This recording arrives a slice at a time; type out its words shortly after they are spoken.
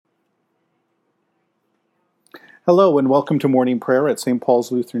Hello and welcome to morning prayer at St.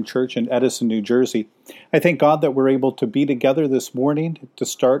 Paul's Lutheran Church in Edison, New Jersey. I thank God that we're able to be together this morning to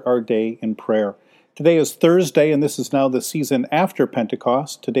start our day in prayer. Today is Thursday, and this is now the season after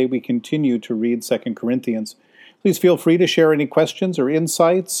Pentecost. Today we continue to read 2 Corinthians. Please feel free to share any questions or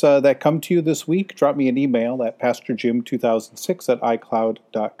insights that come to you this week. Drop me an email at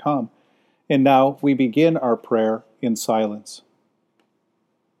pastorjim2006@icloud.com. And now we begin our prayer in silence.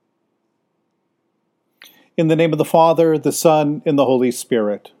 In the name of the Father, the Son, and the Holy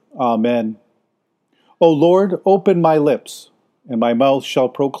Spirit. Amen. O Lord, open my lips, and my mouth shall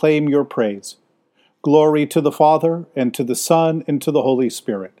proclaim your praise. Glory to the Father, and to the Son, and to the Holy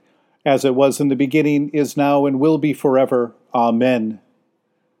Spirit, as it was in the beginning, is now, and will be forever. Amen.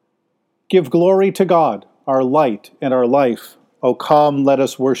 Give glory to God, our light and our life. O come, let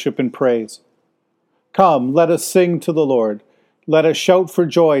us worship and praise. Come, let us sing to the Lord. Let us shout for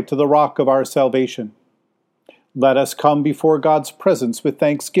joy to the rock of our salvation. Let us come before God's presence with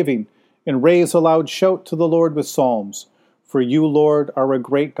thanksgiving, and raise a loud shout to the Lord with psalms. For you, Lord, are a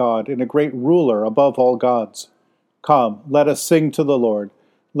great God, and a great ruler above all gods. Come, let us sing to the Lord.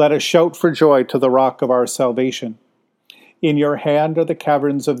 Let us shout for joy to the rock of our salvation. In your hand are the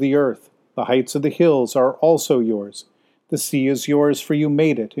caverns of the earth. The heights of the hills are also yours. The sea is yours, for you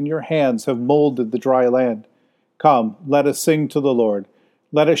made it, and your hands have molded the dry land. Come, let us sing to the Lord.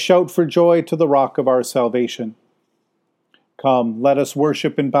 Let us shout for joy to the rock of our salvation. Come, let us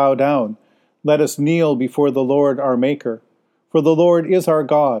worship and bow down. Let us kneel before the Lord our Maker. For the Lord is our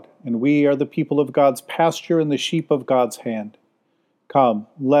God, and we are the people of God's pasture and the sheep of God's hand. Come,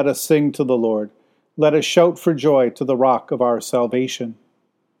 let us sing to the Lord. Let us shout for joy to the rock of our salvation.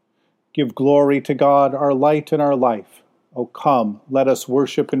 Give glory to God, our light and our life. O come, let us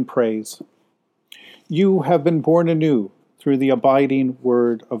worship and praise. You have been born anew through the abiding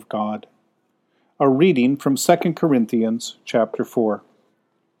word of God. A reading from 2 Corinthians chapter 4.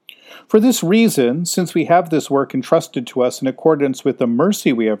 For this reason, since we have this work entrusted to us in accordance with the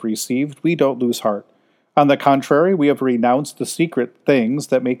mercy we have received, we don't lose heart. On the contrary, we have renounced the secret things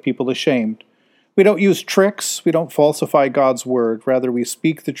that make people ashamed. We don't use tricks, we don't falsify God's word. Rather, we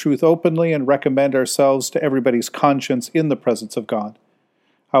speak the truth openly and recommend ourselves to everybody's conscience in the presence of God.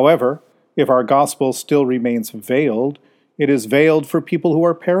 However, if our gospel still remains veiled, it is veiled for people who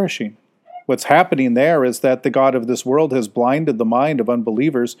are perishing. What's happening there is that the God of this world has blinded the mind of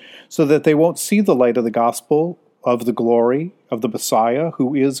unbelievers so that they won't see the light of the gospel of the glory of the Messiah,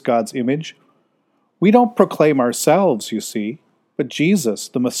 who is God's image. We don't proclaim ourselves, you see, but Jesus,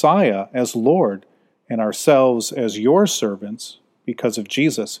 the Messiah, as Lord, and ourselves as your servants because of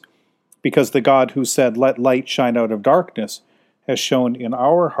Jesus, because the God who said, "Let light shine out of darkness," has shone in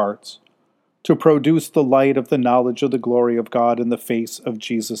our hearts to produce the light of the knowledge of the glory of God in the face of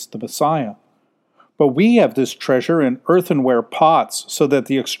Jesus the Messiah. But we have this treasure in earthenware pots, so that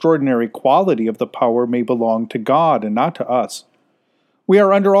the extraordinary quality of the power may belong to God and not to us. We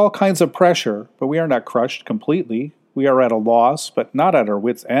are under all kinds of pressure, but we are not crushed completely. We are at a loss, but not at our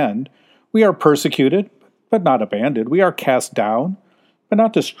wits' end. We are persecuted, but not abandoned. We are cast down, but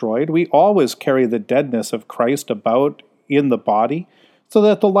not destroyed. We always carry the deadness of Christ about in the body, so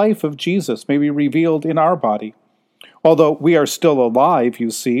that the life of Jesus may be revealed in our body. Although we are still alive,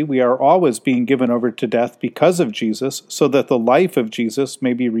 you see, we are always being given over to death because of Jesus, so that the life of Jesus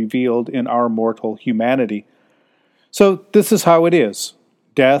may be revealed in our mortal humanity. So this is how it is.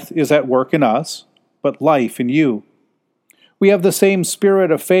 Death is at work in us, but life in you. We have the same spirit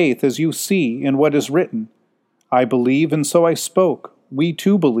of faith as you see in what is written. I believe, and so I spoke. We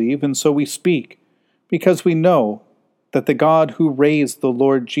too believe, and so we speak, because we know that the God who raised the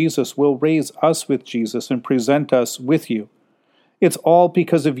Lord Jesus will raise us with Jesus and present us with you. It's all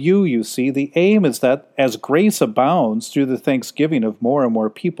because of you, you see. The aim is that as grace abounds through the thanksgiving of more and more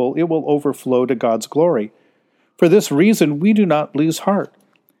people, it will overflow to God's glory. For this reason, we do not lose heart.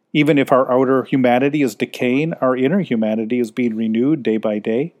 Even if our outer humanity is decaying, our inner humanity is being renewed day by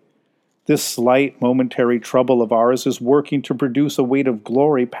day. This slight momentary trouble of ours is working to produce a weight of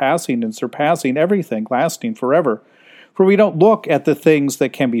glory passing and surpassing everything, lasting forever. For we don't look at the things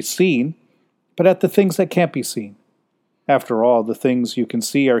that can be seen, but at the things that can't be seen. After all, the things you can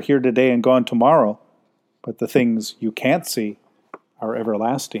see are here today and gone tomorrow, but the things you can't see are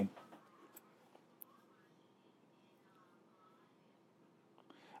everlasting.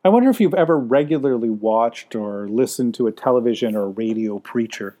 I wonder if you've ever regularly watched or listened to a television or radio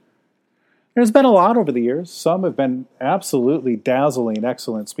preacher. There's been a lot over the years. Some have been absolutely dazzling,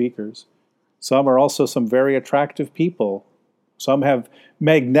 excellent speakers. Some are also some very attractive people. Some have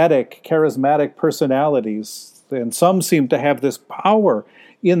magnetic, charismatic personalities, and some seem to have this power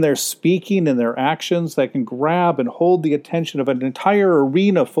in their speaking, in their actions, that can grab and hold the attention of an entire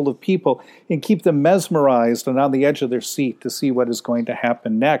arena full of people and keep them mesmerized and on the edge of their seat to see what is going to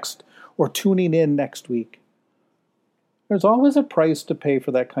happen next, or tuning in next week. There's always a price to pay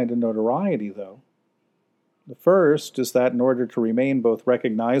for that kind of notoriety, though. The first is that in order to remain both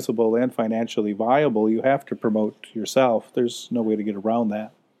recognizable and financially viable, you have to promote yourself. There's no way to get around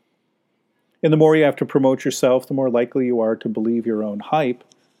that. And the more you have to promote yourself, the more likely you are to believe your own hype.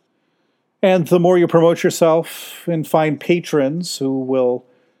 And the more you promote yourself and find patrons who will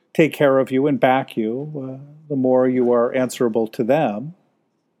take care of you and back you, the more you are answerable to them.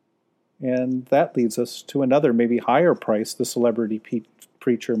 And that leads us to another, maybe higher price the celebrity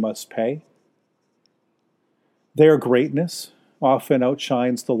preacher must pay. Their greatness often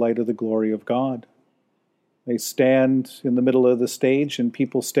outshines the light of the glory of God. They stand in the middle of the stage and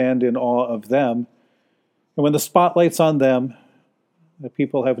people stand in awe of them. And when the spotlight's on them, the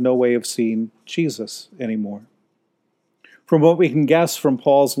people have no way of seeing Jesus anymore. From what we can guess from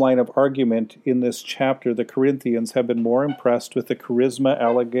Paul's line of argument in this chapter, the Corinthians have been more impressed with the charisma,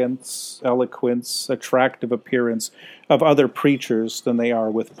 eloquence, attractive appearance of other preachers than they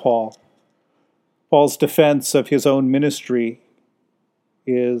are with Paul. Paul's defense of his own ministry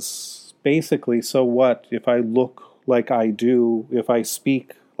is basically, so what if I look like I do, if I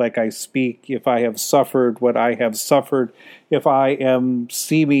speak like I speak, if I have suffered what I have suffered, if I am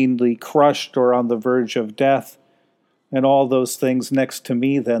seemingly crushed or on the verge of death, and all those things next to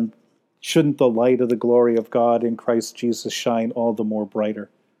me, then shouldn't the light of the glory of God in Christ Jesus shine all the more brighter?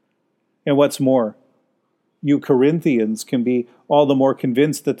 And what's more, you Corinthians can be all the more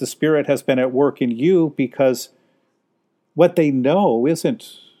convinced that the Spirit has been at work in you, because what they know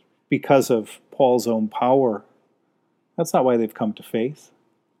isn't because of Paul's own power. That's not why they've come to faith.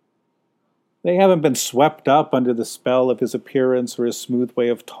 They haven't been swept up under the spell of his appearance or his smooth way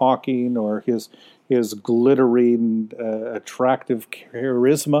of talking or his glittering, attractive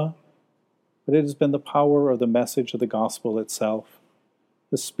charisma, but it has been the power of the message of the gospel itself,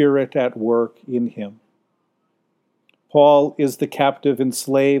 the Spirit at work in him. Paul is the captive and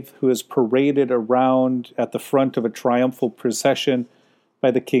slave who is paraded around at the front of a triumphal procession by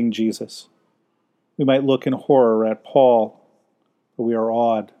the King Jesus. We might look in horror at Paul, but we are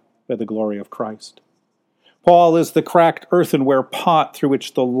awed by the glory of Christ. Paul is the cracked earthenware pot through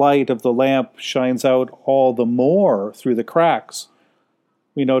which the light of the lamp shines out all the more through the cracks.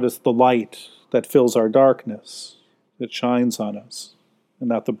 We notice the light that fills our darkness, that shines on us, and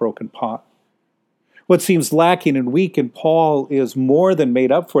not the broken pot. What seems lacking and weak in Paul is more than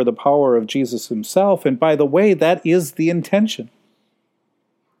made up for the power of Jesus himself, and by the way, that is the intention.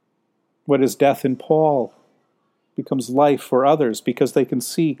 What is death in Paul becomes life for others because they can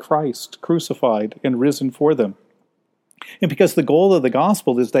see Christ crucified and risen for them. And because the goal of the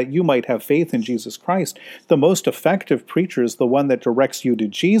gospel is that you might have faith in Jesus Christ, the most effective preacher is the one that directs you to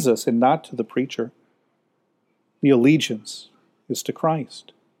Jesus and not to the preacher. The allegiance is to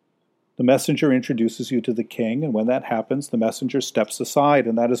Christ. The messenger introduces you to the king, and when that happens, the messenger steps aside,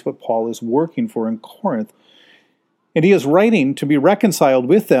 and that is what Paul is working for in Corinth. And he is writing to be reconciled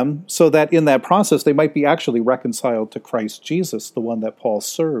with them so that in that process they might be actually reconciled to Christ Jesus, the one that Paul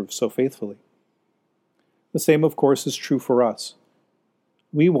serves so faithfully. The same, of course, is true for us.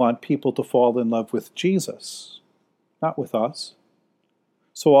 We want people to fall in love with Jesus, not with us.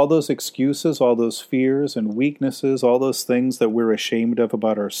 So all those excuses, all those fears and weaknesses, all those things that we're ashamed of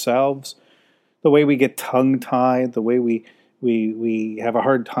about ourselves, the way we get tongue-tied, the way we have a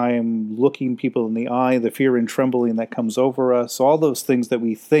hard time looking people in the eye, the fear and trembling that comes over us, all those things that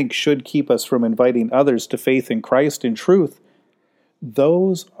we think should keep us from inviting others to faith in Christ in truth,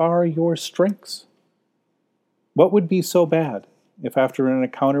 those are your strengths. What would be so bad if after an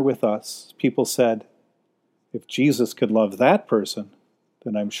encounter with us, people said, if Jesus could love that person,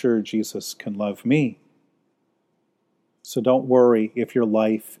 then I'm sure Jesus can love me. So don't worry if your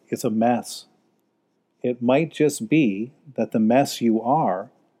life is a mess. It might just be that the mess you are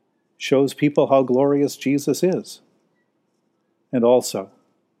shows people how glorious Jesus is, and also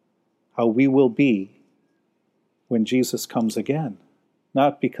how we will be when Jesus comes again,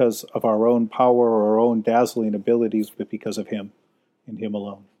 not because of our own power or our own dazzling abilities, but because of him and him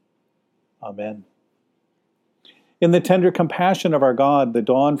alone. Amen. In the tender compassion of our God, the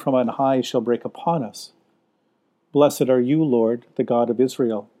dawn from on high shall break upon us. Blessed are you, Lord, the God of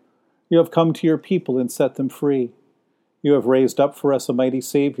Israel. You have come to your people and set them free. You have raised up for us a mighty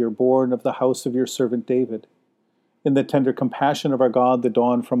Savior, born of the house of your servant David. In the tender compassion of our God, the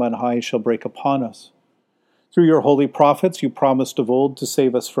dawn from on high shall break upon us. Through your holy prophets, you promised of old to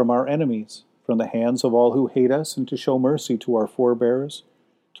save us from our enemies, from the hands of all who hate us, and to show mercy to our forebears.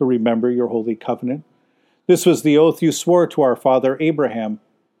 to remember your holy covenant. This was the oath you swore to our father Abraham,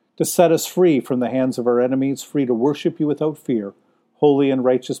 to set us free from the hands of our enemies, free to worship you without fear, holy and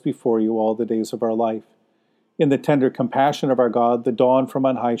righteous before you all the days of our life. In the tender compassion of our God, the dawn from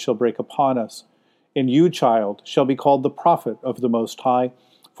on high shall break upon us. And you, child, shall be called the prophet of the Most High,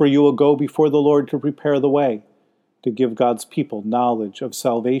 for you will go before the Lord to prepare the way, to give God's people knowledge of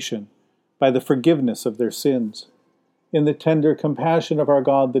salvation by the forgiveness of their sins. In the tender compassion of our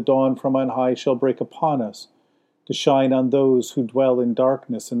God, the dawn from on high shall break upon us, to shine on those who dwell in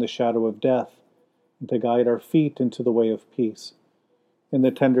darkness and the shadow of death, and to guide our feet into the way of peace. In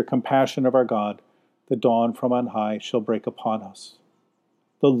the tender compassion of our God, the dawn from on high shall break upon us.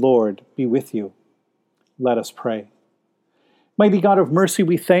 The Lord be with you. Let us pray. Mighty God of mercy,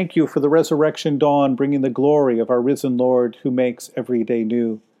 we thank you for the resurrection dawn, bringing the glory of our risen Lord who makes every day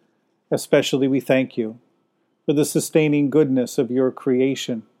new. Especially we thank you for the sustaining goodness of your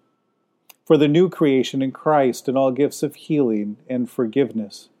creation, for the new creation in Christ and all gifts of healing and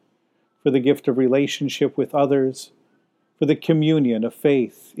forgiveness, for the gift of relationship with others, for the communion of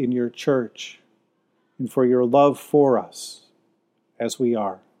faith in your church, and for your love for us as we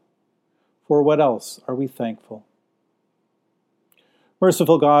are. For what else are we thankful?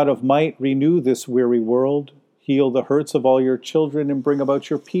 Merciful God of might, renew this weary world, heal the hurts of all your children, and bring about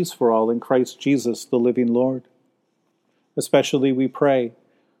your peace for all in Christ Jesus, the living Lord. Especially we pray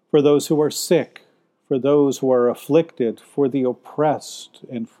for those who are sick, for those who are afflicted, for the oppressed,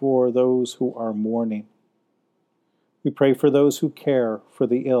 and for those who are mourning. We pray for those who care for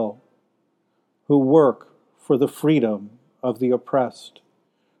the ill, who work for the freedom of the oppressed,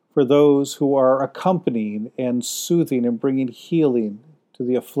 for those who are accompanying and soothing and bringing healing to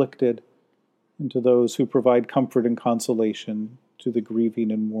the afflicted, and to those who provide comfort and consolation to the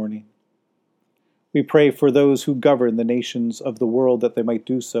grieving and mourning. We pray for those who govern the nations of the world, that they might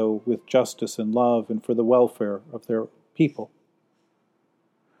do so with justice and love, and for the welfare of their people.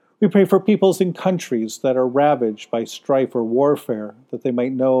 We pray for peoples in countries that are ravaged by strife or warfare, that they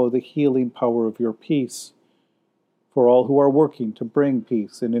might know the healing power of your peace, for all who are working to bring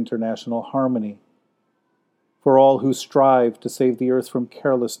peace and international harmony, for all who strive to save the earth from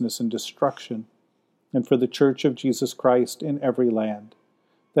carelessness and destruction, and for the Church of Jesus Christ in every land,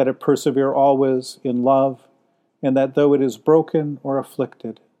 that it persevere always in love, and that though it is broken or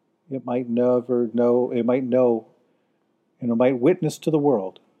afflicted, it might know, and it might witness to the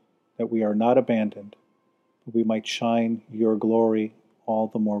world that we are not abandoned, but we might shine your glory all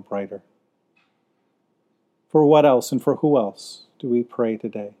the more brighter. For what else and for who else do we pray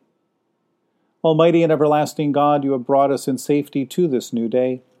today? Almighty and everlasting God, you have brought us in safety to this new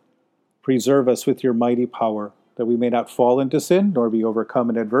day. Preserve us with your mighty power, that we may not fall into sin nor be overcome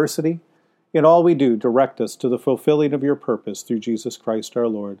in adversity. In all we do, direct us to the fulfilling of your purpose through Jesus Christ our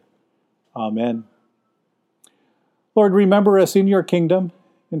Lord. Amen. Lord, remember us in your kingdom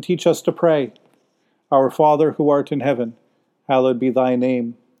and teach us to pray. Our Father, who art in heaven, hallowed be thy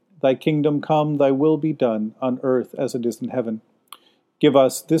name. Thy kingdom come, thy will be done, on earth as it is in heaven. Give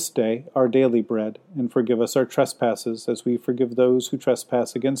us this day our daily bread, and forgive us our trespasses, as we forgive those who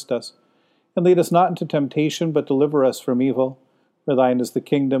trespass against us. And lead us not into temptation, but deliver us from evil. For thine is the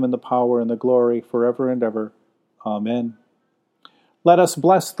kingdom, and the power, and the glory, forever and ever. Amen. Let us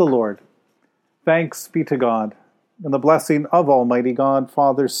bless the Lord. Thanks be to God. And the blessing of Almighty God,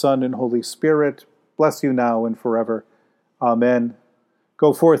 Father, Son, and Holy Spirit, bless you now and forever. Amen.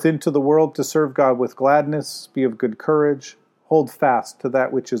 Go forth into the world to serve God with gladness. Be of good courage. Hold fast to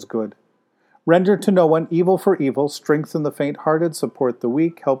that which is good. Render to no one evil for evil. Strengthen the faint-hearted. Support the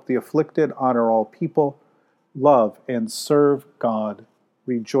weak. Help the afflicted. Honor all people. Love and serve God,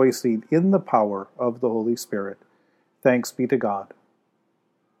 rejoicing in the power of the Holy Spirit. Thanks be to God.